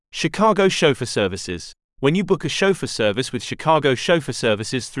Chicago Chauffeur Services. When you book a chauffeur service with Chicago Chauffeur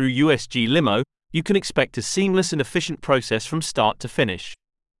Services through USG Limo, you can expect a seamless and efficient process from start to finish.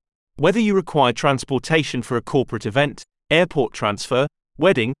 Whether you require transportation for a corporate event, airport transfer,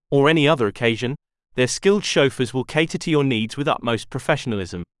 wedding, or any other occasion, their skilled chauffeurs will cater to your needs with utmost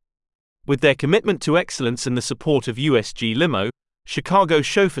professionalism. With their commitment to excellence and the support of USG Limo, Chicago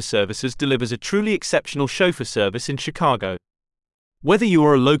Chauffeur Services delivers a truly exceptional chauffeur service in Chicago. Whether you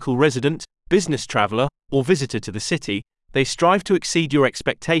are a local resident, business traveler, or visitor to the city, they strive to exceed your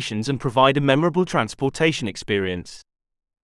expectations and provide a memorable transportation experience.